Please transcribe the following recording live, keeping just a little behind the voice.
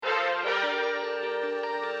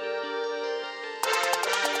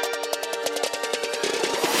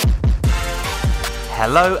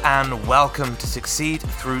Hello and welcome to Succeed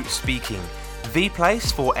Through Speaking, the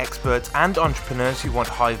place for experts and entrepreneurs who want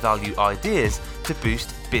high-value ideas to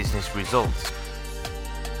boost business results.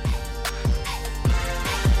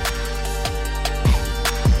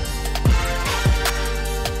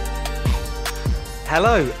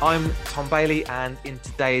 Hello, I'm Tom Bailey, and in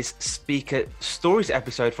today's Speaker Stories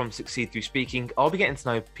episode from Succeed Through Speaking, I'll be getting to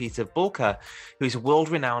know Peter Bulker, who is a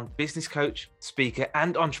world-renowned business coach, speaker,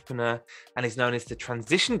 and entrepreneur, and is known as the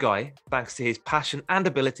transition guy thanks to his passion and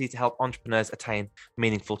ability to help entrepreneurs attain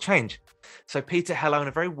meaningful change. So Peter, hello, and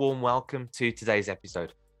a very warm welcome to today's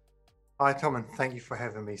episode. Hi, Tom, and thank you for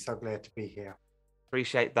having me. So glad to be here.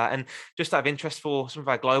 Appreciate that. And just out of interest for some of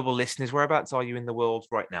our global listeners, whereabouts are you in the world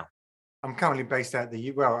right now? I'm currently based out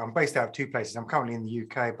I'm based out of two places. I'm currently in the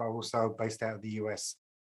UK, but also based out of the US.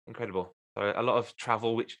 Incredible. So a lot of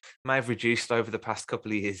travel, which may have reduced over the past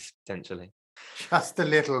couple of years, potentially. Just a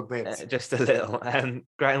little bit. Just a little. Great.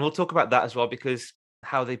 And we'll talk about that as well, because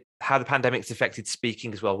how the pandemic's affected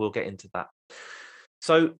speaking as well. We'll get into that.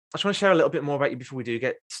 So I just want to share a little bit more about you before we do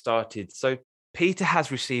get started. So Peter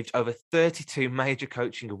has received over 32 major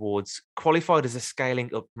coaching awards, qualified as a scaling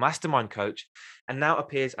up mastermind coach, and now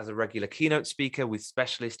appears as a regular keynote speaker with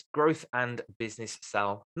specialist growth and business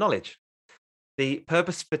sell knowledge. The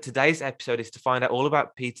purpose for today's episode is to find out all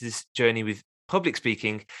about Peter's journey with public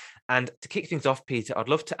speaking. And to kick things off, Peter, I'd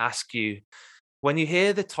love to ask you, when you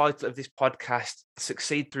hear the title of this podcast,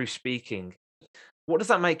 Succeed Through Speaking, what does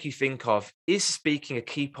that make you think of? Is speaking a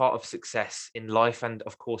key part of success in life and,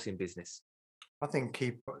 of course, in business? I think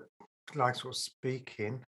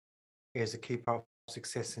speaking is a key part of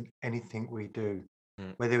success in anything we do,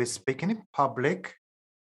 whether it's speaking in public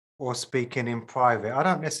or speaking in private. I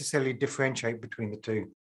don't necessarily differentiate between the two.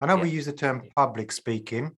 I know we use the term public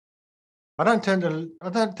speaking. I don't tend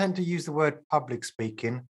to use the word public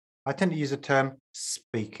speaking. I tend to use the term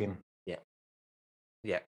speaking.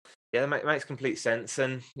 Yeah, that makes complete sense.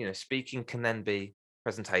 And, speaking can then be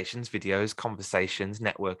presentations, videos, conversations,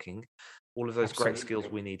 networking, all of those great skills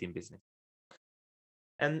we need in business.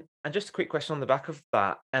 And just a quick question on the back of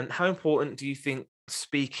that. How important do you think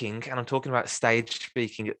speaking, and I'm talking about stage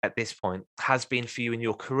speaking at this point, has been for you in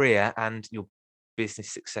your career and your business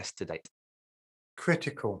success to date?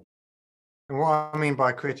 Critical. And what I mean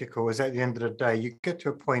by critical is at the end of the day, you get to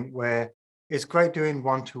a point where it's great doing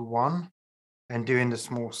one-to-one and doing the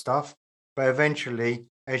small stuff. But eventually,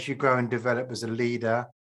 as you grow and develop as a leader,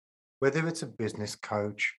 whether it's a business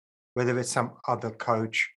coach, whether it's some other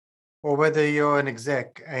coach, or whether you're an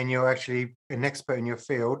exec and you're actually an expert in your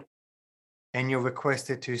field and you're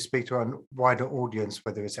requested to speak to a wider audience,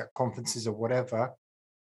 whether it's at conferences or whatever,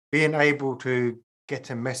 being able to get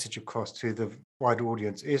a message across to the wider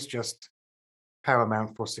audience is just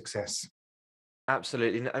paramount for success.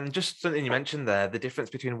 Absolutely. And just something you mentioned there, the difference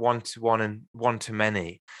between one-to-one and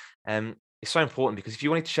one-to-many, is so important, because if you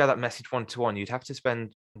wanted to share that message one-to-one, you'd have to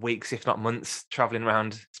spend weeks, if not months, traveling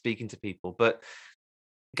around speaking to people. But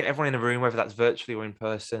get everyone in a room, whether that's virtually or in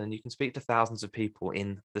person, and you can speak to thousands of people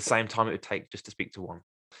in the same time it would take just to speak to one.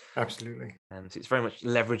 Absolutely. So it's very much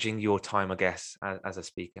leveraging your time, I guess, as a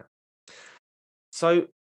speaker. So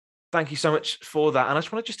thank you so much for that. And I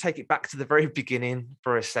just want to take it back to the very beginning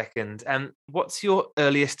for a second. What's your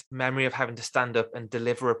earliest memory of having to stand up and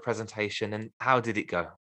deliver a presentation, and how did it go?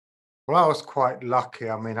 Well, I was quite lucky.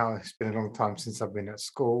 I mean, it's been a long time since I've been at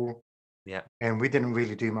school. Yeah. And we didn't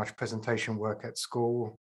really do much presentation work at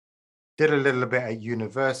school. Did a little bit at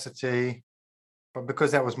university. But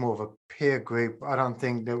because that was more of a peer group, I don't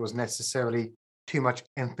think there was necessarily too much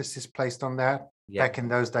emphasis placed on that. Yeah. Back in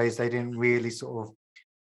those days, they didn't really sort of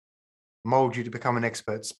mold you to become an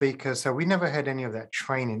expert speaker. So we never had any of that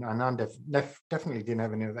training. And I definitely didn't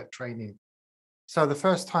have any of that training. So the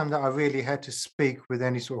first time that I really had to speak with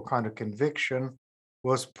any sort of kind of conviction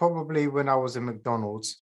was probably when I was in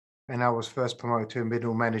McDonald's and I was first promoted to a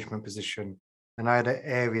middle management position. And I had an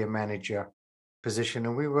area manager position,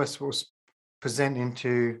 and we were sort of presenting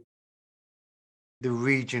to the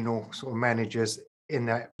regional sort of managers in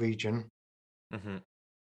that region. Mm-hmm.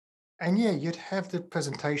 And yeah, you'd have the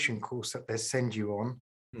presentation course that they send you on.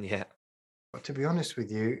 Yeah. But to be honest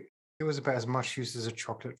with you, it was about as much use as a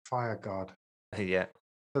chocolate fire guard. Yeah.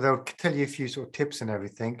 So they'll tell you a few sort of tips and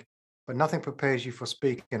everything, but nothing prepares you for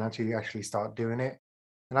speaking until you actually start doing it.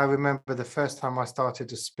 And I remember the first time I started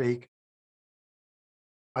to speak,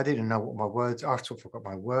 I didn't know what my words, I sort of forgot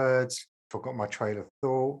my words, forgot my trail of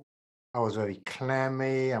thought. I was very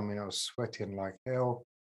clammy. I mean, I was sweating like hell.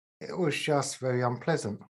 It was just very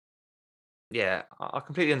unpleasant. Yeah, I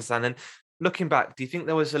completely understand. And looking back, do you think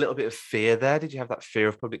there was a little bit of fear there? Did you have that fear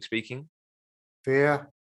of public speaking? Fear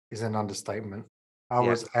is an understatement. I Yeah.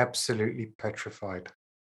 was absolutely petrified.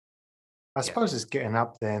 I Yeah. suppose it's getting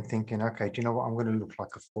up there and thinking, okay, do you know what? I'm going to look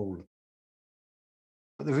like a fool.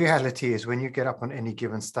 But the reality is, when you get up on any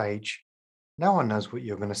given stage, no one knows what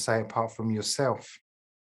you're going to say apart from yourself.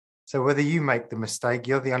 So whether you make the mistake,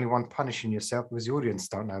 you're the only one punishing yourself because the audience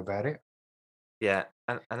don't know about it. Yeah,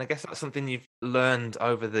 and I guess that's something you've learned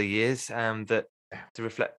over the years, that Yeah. to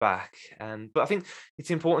reflect back. And but I think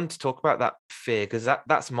it's important to talk about that fear because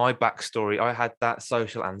that's my backstory. I had that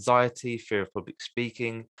social anxiety, fear of public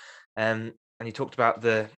speaking, and you talked about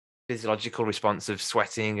the physiological response of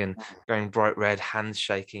sweating and going bright red, hands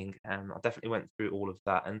shaking. I definitely went through all of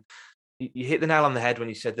that, and you hit the nail on the head when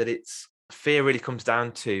you said that it's fear really comes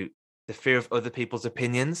down to the fear of other people's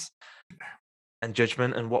opinions and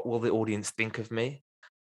judgment and what will the audience think of me,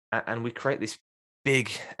 and we create this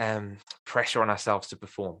big pressure on ourselves to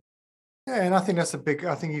perform. Yeah, and I think that's a big.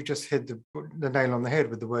 I think you've just hit the nail on the head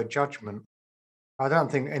with the word judgment. I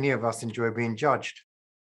don't think any of us enjoy being judged.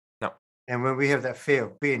 No. And when we have that fear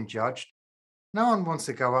of being judged, no one wants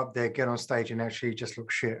to go up there, get on stage, and actually just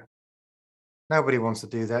look shit. Nobody wants to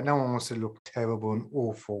do that. No one wants to look terrible and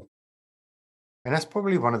awful. And that's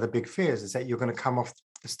probably one of the big fears, is that you're going to come off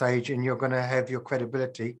the stage and you're going to have your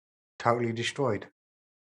credibility totally destroyed.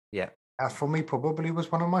 Yeah. That for me probably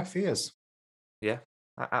was one of my fears. Yeah,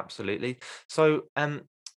 absolutely. So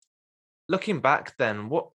looking back then,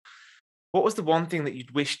 what was the one thing that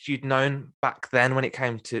you'd wished you'd known back then when it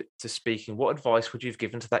came to speaking? What advice would you have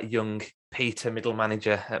given to that young Peter, middle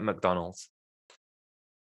manager at McDonald's?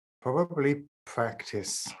 Probably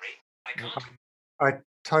practice. Sorry, I can't. I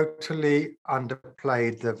totally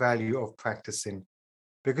underplayed the value of practicing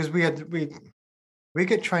because we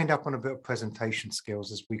get trained up on a bit of presentation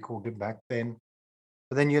skills, as we called it back then,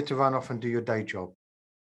 but then you had to run off and do your day job.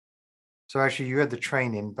 So actually, you had the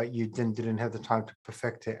training, but you then didn't have the time to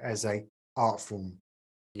perfect it as a art form.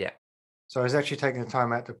 Yeah. So I was actually taking the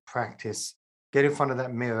time out to practice, get in front of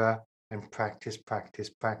that mirror and practice, practice,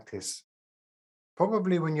 practice.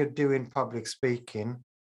 Probably when you're doing public speaking,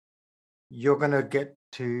 you're going to get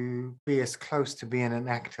to be as close to being an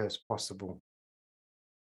actor as possible.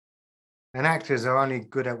 And actors are only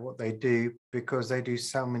good at what they do because they do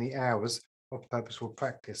so many hours of purposeful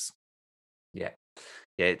practice. Yeah.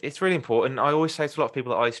 Yeah, it's really important. I always say to a lot of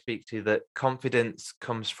people that I speak to that confidence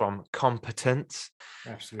comes from competence.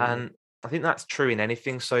 Absolutely. And I think that's true in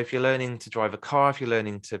anything. So if you're learning to drive a car, if you're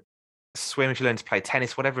learning to swim, if you learn to play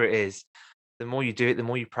tennis, whatever it is, the more you do it, the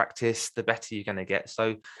more you practice, the better you're going to get.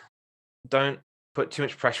 So don't put too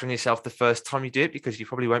much pressure on yourself the first time you do it because you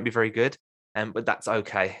probably won't be very good. But that's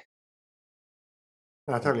okay.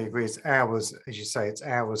 I totally agree. It's hours, as you say, it's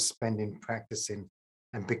hours spending practicing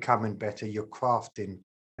and becoming better. You're crafting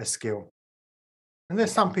a skill. And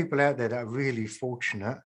there's some people out there that are really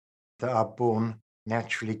fortunate that are born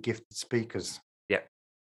naturally gifted speakers. Yeah,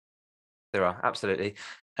 there are absolutely.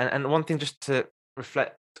 And one thing just to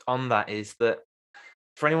reflect on that is that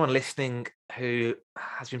for anyone listening who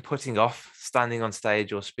has been putting off standing on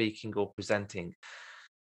stage or speaking or presenting,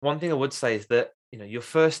 one thing I would say is that your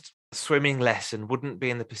first swimming lesson wouldn't be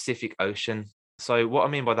in the Pacific Ocean. So what I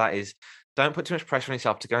mean by that is don't put too much pressure on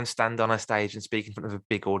yourself to go and stand on a stage and speak in front of a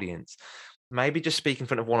big audience. Maybe just speak in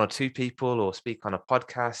front of one or two people or speak on a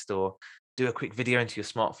podcast or do a quick video into your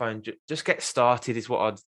smartphone. Just get started is what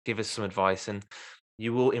I'd give us some advice, and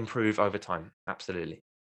you will improve over time. Absolutely.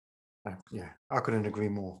 Yeah, I couldn't agree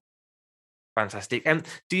more. Fantastic. And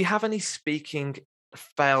do you have any speaking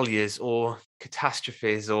failures or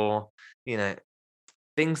catastrophes or, you know,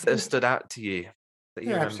 things that have stood out to you that you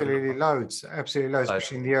Yeah, remember? absolutely loads, Loads.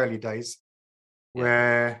 especially in the early days Yeah.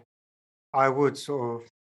 where I would sort of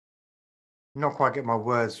not quite get my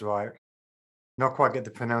words right, not quite get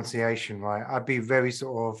the pronunciation right. I'd be very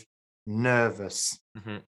sort of nervous.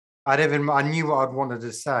 Mhm. I knew what I'd wanted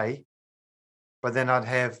to say, but then I'd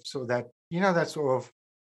have sort of that, that sort of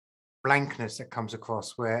blankness that comes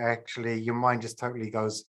across where actually your mind just totally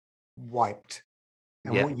goes wiped.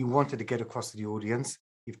 And Yeah. what you wanted to get across to the audience,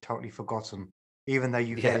 you've totally forgotten, even though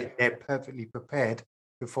you've had Yeah. it there perfectly prepared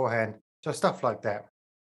beforehand. So stuff like that.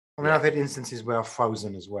 I mean, Yeah. I've had instances where I've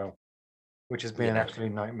frozen as well, which has been an Yeah.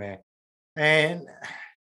 absolute nightmare. And a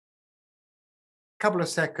couple of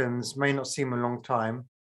seconds may not seem a long time,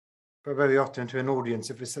 but very often to an audience,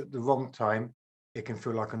 if it's at the wrong time, it can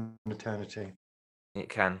feel like an eternity. It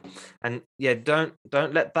can. And yeah, don't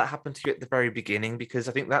let that happen to you at the very beginning because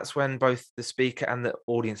I think that's when both the speaker and the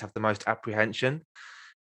audience have the most apprehension.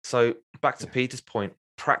 So back to Yeah. Peter's point,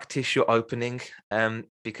 practice your opening,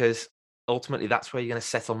 because ultimately that's where you're going to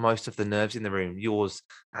settle most of the nerves in the room, yours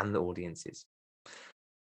and the audience's.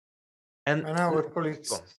 And And I would probably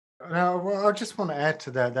go on. Now, well, I just want to add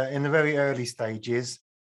to that that in the very early stages,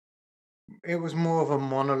 it was more of a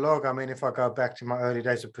monologue. I mean, if I go back to my early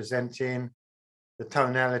days of presenting, the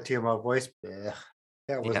tonality of my voice, bleh,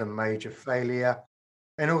 that was Yeah. a major failure.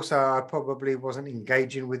 And also, I probably wasn't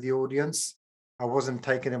engaging with the audience. I wasn't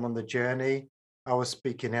taking them on the journey. I was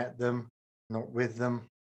speaking at them, not with them.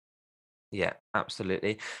 Yeah,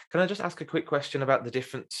 absolutely. Can I just ask a quick question about the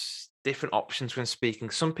different options when speaking?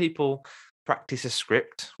 Some people practice a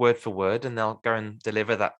script word for word and they'll go and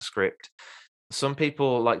deliver that script. Some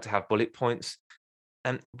people like to have bullet points.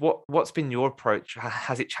 And what's been your approach?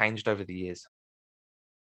 Has it changed over the years?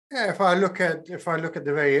 Yeah, if I look at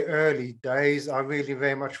the very early days, I really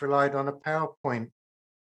very much relied on a Yeah.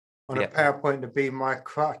 PowerPoint to be my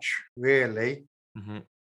crutch, really. Hmm.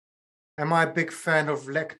 Am I a big fan of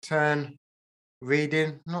lectern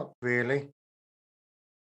reading? Not really.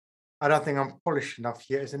 I don't think I'm polished enough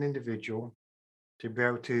yet as an individual to be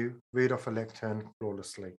able to read off a lectern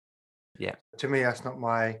flawlessly. Yeah. To me, that's not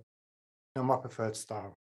my preferred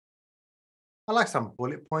style. I like some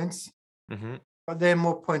bullet points, Hmm. but they're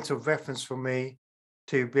more points of reference for me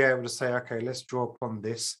to be able to say, okay, let's draw upon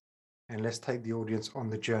this and let's take the audience on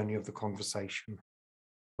the journey of the conversation.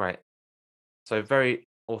 Right. So very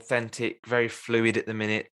authentic, very fluid at the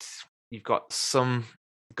minute. You've got some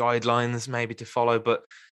guidelines maybe to follow, but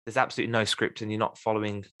there's absolutely no script, and you're not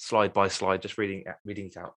following slide by slide, just reading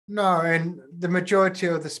it out. No, and the majority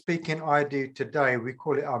of the speaking I do today, we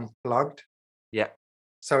call it unplugged. Yeah.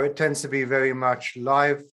 So it tends to be very much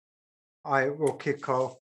live. I will kick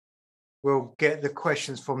off, we'll get the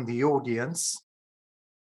questions from the audience,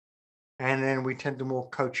 and then we tend to more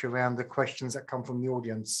coach around the questions that come from the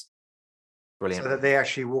audience so Brilliant. that they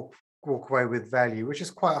actually walk away with value, which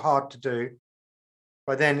is quite hard to do.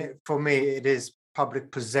 But then for me, it's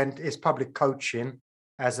public coaching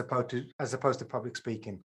as opposed to public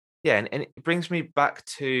speaking. Yeah, and it brings me back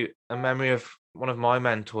to a memory of one of my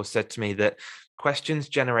mentors said to me that questions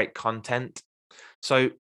generate content.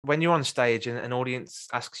 So when you're on stage and an audience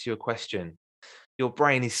asks you a question, your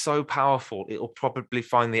brain is so powerful, it will probably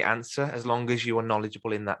find the answer as long as you are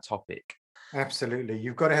knowledgeable in that topic. Absolutely.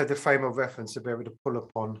 You've got to have the frame of reference to be able to pull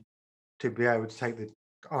upon to be able to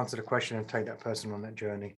answer the question and take that person on that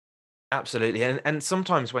journey. Absolutely. And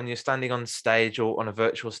sometimes when you're standing on stage or on a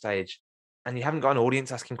virtual stage and you haven't got an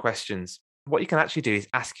audience asking questions, what you can actually do is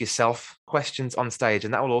ask yourself questions on stage,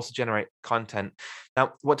 and that will also generate content.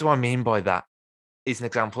 Now, what do I mean by that? Is an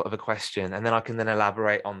example of a question, and then I can then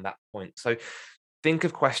elaborate on that point. So think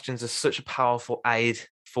of questions as such a powerful aid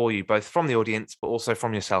for you, both from the audience, but also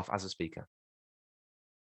from yourself as a speaker.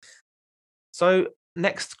 So,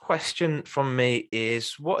 next question from me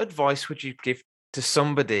is, what advice would you give to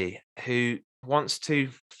somebody who wants to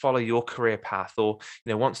follow your career path, or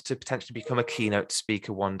wants to potentially become a keynote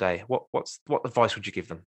speaker one day? What advice would you give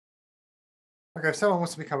them? Okay, if someone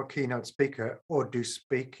wants to become a keynote speaker or do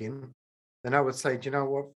speaking, then I would say, do you know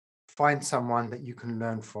what? Find someone that you can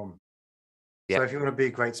learn from. So Yeah. if you want to be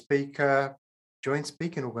a great speaker, join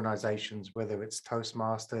speaking organizations, whether it's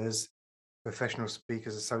Toastmasters, Professional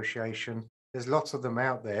Speakers Association. There's lots of them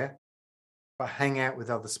out there, but hang out with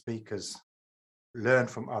other speakers, learn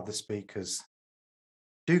from other speakers,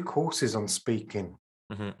 do courses on speaking,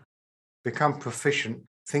 Hmm. become proficient.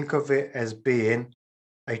 Think of it as being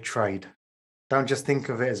a trade. Don't just think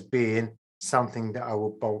of it as being something that I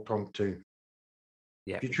will bolt onto.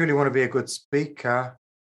 Yeah. If you truly want to be a good speaker,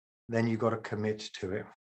 then you got to commit to it.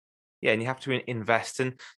 Yeah, and you have to invest.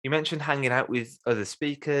 And you mentioned hanging out with other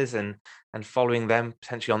speakers and following them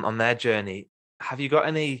potentially on their journey. Have you got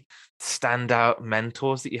any standout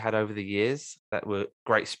mentors that you had over the years that were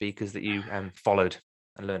great speakers that you followed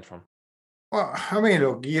and learned from? Well, I mean,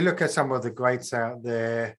 look, you look at some of the greats out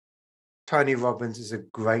there. Tony Robbins is a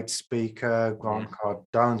great speaker. Hmm. Grant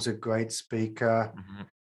Cardone's a great speaker. Hmm.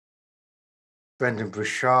 Brendan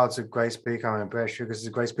Burchard's a great speaker. I mean, Brad Sugars is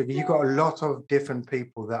a great speaker. You've got a lot of different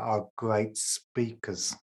people that are great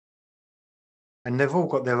speakers, and they've all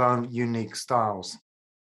got their own unique styles.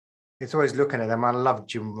 It's always looking at them. I love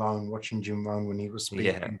Jim Rohn, watching Jim Rohn when he was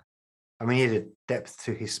Yeah. speaking. I mean, he had a depth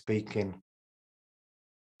to his speaking.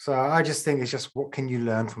 So I just think it's just what can you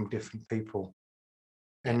learn from different people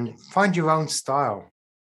Yeah. and find your own style.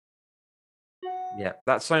 Yeah,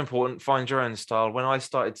 that's so important. Find your own style. When I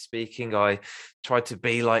started speaking, I tried to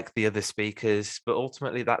be like the other speakers, but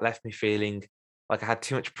ultimately that left me feeling like I had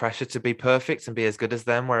too much pressure to be perfect and be as good as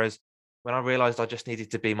them. Whereas when I realized I just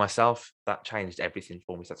needed to be myself, that changed everything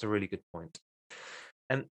for me. So that's a really good point.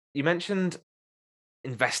 And you mentioned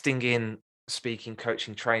investing in speaking,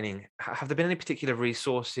 coaching, training. Have there been any particular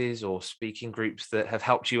resources or speaking groups that have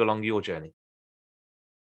helped you along your journey?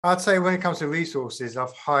 I'd say when it comes to resources,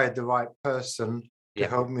 I've hired the right person to Yeah,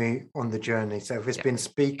 help me on the journey. So if it's yeah, been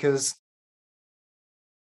speakers,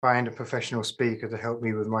 find a professional speaker to help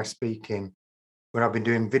me with my speaking. When I've been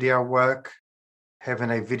doing video work,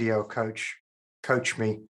 having a video coach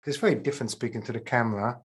me. It's very different speaking to the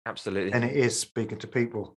camera absolutely. than it is speaking to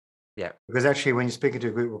people. Yeah, Because actually, when you're speaking to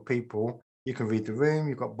a group of people, you can read the room,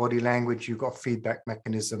 you've got body language, you've got feedback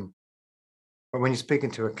mechanism. But when you're speaking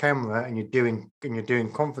to a camera and you're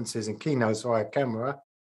doing conferences and keynotes via camera,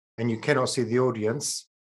 and you cannot see the audience,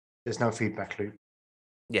 there's no feedback loop.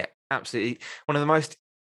 yeah, absolutely. One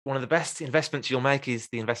of the best investments you'll make is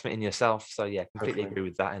the investment in yourself. So yeah, completely Hopefully. agree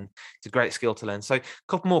with that. And it's a great skill to learn. So a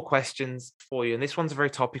couple more questions for you. And this one's a very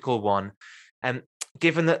topical one. Um,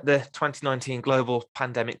 Given that the 2019 global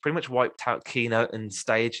pandemic pretty much wiped out keynote and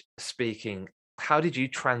stage speaking, how did you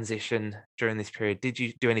transition during this period? Did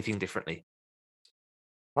you do anything differently?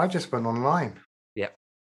 I just went online. Yeah.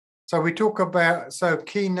 So we talk about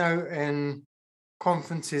keynote and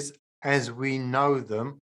conferences as we know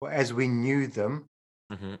them or as we knew them.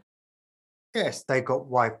 Hmm. Yes, they got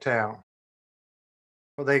wiped out,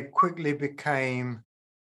 but they quickly became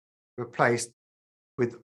replaced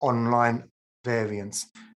with online variants.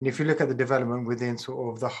 And if you look at the development within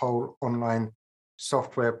sort of the whole online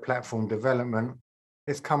software platform development,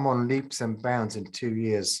 it's come on leaps and bounds in 2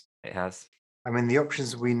 years. It has. I mean, the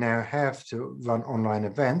options we now have to run online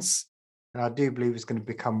events, and I do believe it's going to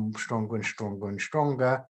become stronger and stronger and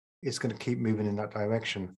stronger. It's going to keep moving in that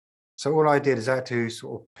direction. So all I did is I had to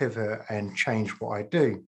sort of pivot and change what I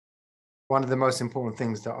do. One of the most important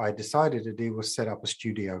things that I decided to do was set up a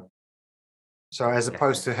studio. So as Yeah.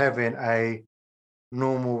 opposed to having a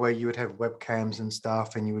normal where you would have webcams and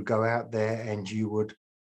stuff and you would go out there and you would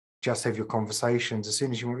just have your conversations, as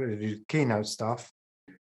soon as you wanted to do keynote stuff,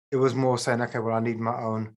 it was more saying, okay, well, I need my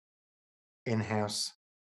own in-house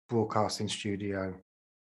broadcasting studio,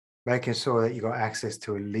 making sure that you got access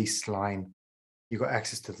to a lease line, you got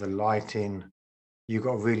access to the lighting, you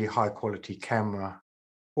got a really high quality camera,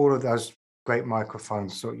 all of those great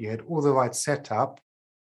microphones. So you had all the right setup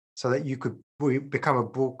so that you could become a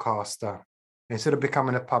broadcaster. Instead of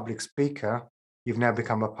becoming a public speaker, you've now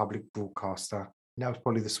become a public broadcaster. And that was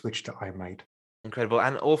probably the switch that I made. Incredible.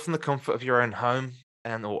 And all from the comfort of your own home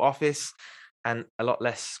and or office, and a lot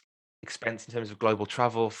less expense in terms of global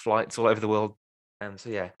travel, flights all over the world. So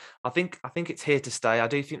yeah, I think it's here to stay. I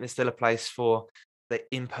do think there's still a place for the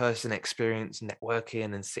in-person experience,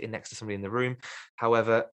 networking and sitting next to somebody in the room.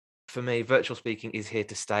 However, for me, virtual speaking is here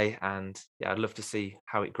to stay. And yeah, I'd love to see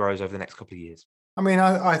how it grows over the next couple of years. I mean,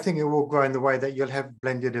 I think it will grow in the way that you'll have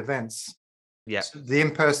blended events. Yeah. So the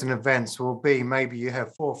in-person events will be maybe you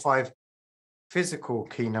have 4 or 5 physical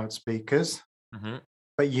keynote speakers, Hmm.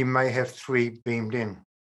 but you may have 3 beamed in.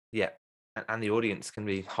 Yeah. And the audience can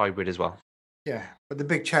be hybrid as well. Yeah, but the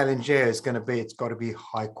big challenge here is going to be it's got to be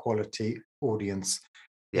high quality audience.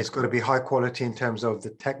 Yeah. It's got to be high quality in terms of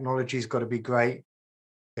the technology's got to be great.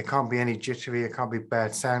 It can't be any jittery. It can't be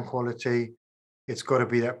bad sound quality. It's got to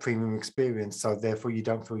be that premium experience. So therefore, you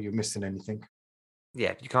don't feel you're missing anything.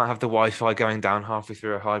 Yeah. You can't have the Wi-Fi going down halfway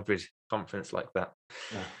through a hybrid conference like that.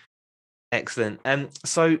 No. Excellent.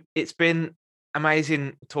 So it's been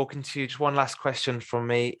amazing talking to you. Just one last question from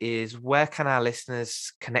me is, where can our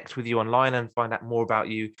listeners connect with you online and find out more about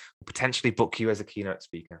you, potentially book you as a keynote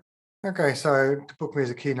speaker? Okay, so to book me as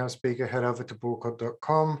a keynote speaker, head over to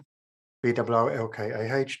boolkah.com,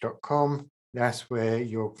 BOOLKAH.com. That's where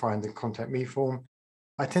you'll find the contact me form.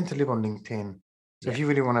 I tend to live on LinkedIn. So Yeah. if you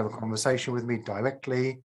really want to have a conversation with me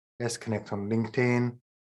directly, let's connect on LinkedIn.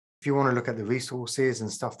 If you want to look at the resources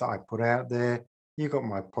and stuff that I put out there, you got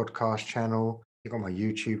my podcast channel, you got my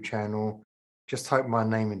YouTube channel. Just type my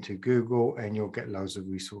name into Google and you'll get loads of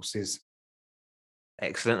resources.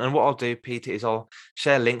 Excellent. And what I'll do, Peter, is I'll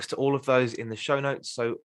share links to all of those in the show notes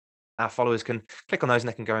so our followers can click on those and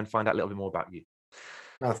they can go and find out a little bit more about you.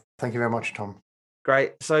 No, thank you very much, Tom.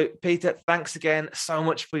 Great. So, Peter, thanks again so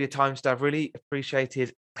much for your time today. I've really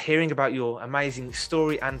appreciated hearing about your amazing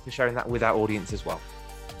story and for sharing that with our audience as well.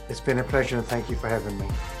 It's been a pleasure and thank you for having me.